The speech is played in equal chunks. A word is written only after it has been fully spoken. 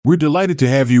We're delighted to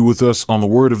have you with us on the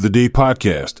Word of the Day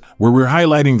podcast, where we're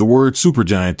highlighting the word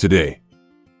supergiant today.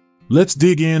 Let's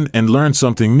dig in and learn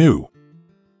something new.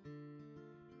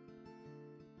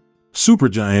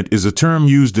 Supergiant is a term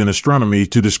used in astronomy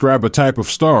to describe a type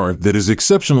of star that is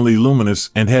exceptionally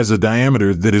luminous and has a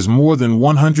diameter that is more than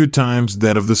 100 times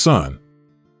that of the Sun.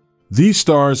 These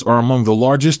stars are among the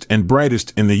largest and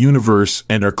brightest in the universe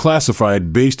and are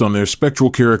classified based on their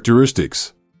spectral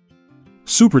characteristics.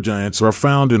 Supergiants are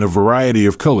found in a variety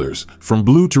of colors, from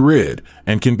blue to red,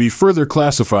 and can be further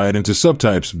classified into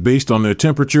subtypes based on their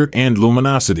temperature and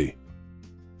luminosity.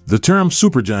 The term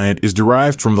supergiant is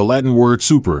derived from the Latin word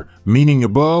super, meaning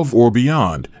above or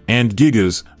beyond, and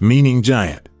gigas, meaning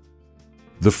giant.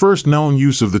 The first known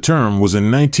use of the term was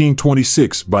in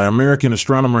 1926 by American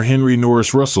astronomer Henry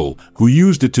Norris Russell, who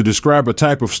used it to describe a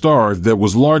type of star that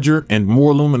was larger and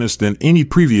more luminous than any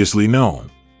previously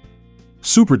known.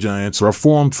 Supergiants are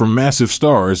formed from massive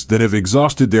stars that have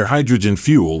exhausted their hydrogen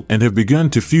fuel and have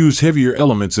begun to fuse heavier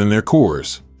elements in their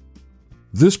cores.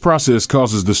 This process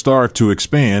causes the star to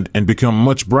expand and become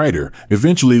much brighter,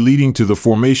 eventually leading to the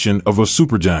formation of a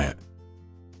supergiant.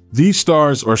 These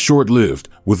stars are short-lived,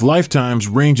 with lifetimes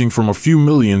ranging from a few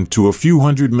million to a few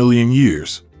 100 million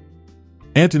years.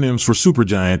 Antonyms for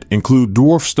supergiant include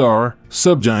dwarf star,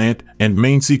 subgiant, and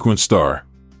main sequence star.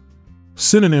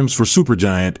 Synonyms for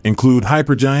supergiant include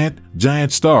hypergiant,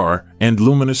 giant star, and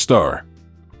luminous star.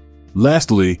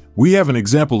 Lastly, we have an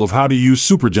example of how to use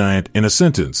supergiant in a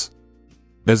sentence.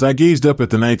 As I gazed up at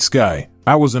the night sky,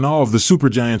 I was in awe of the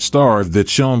supergiant star that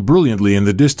shone brilliantly in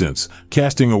the distance,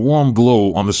 casting a warm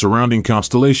glow on the surrounding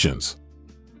constellations.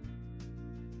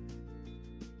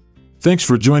 Thanks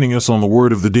for joining us on the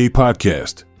Word of the Day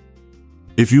podcast.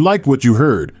 If you liked what you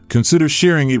heard, consider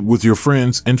sharing it with your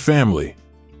friends and family.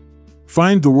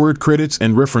 Find the word credits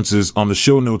and references on the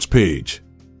show notes page.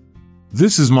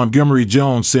 This is Montgomery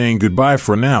Jones saying goodbye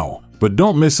for now, but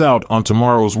don't miss out on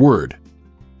tomorrow's word.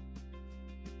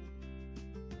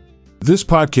 This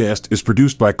podcast is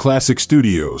produced by Classic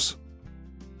Studios.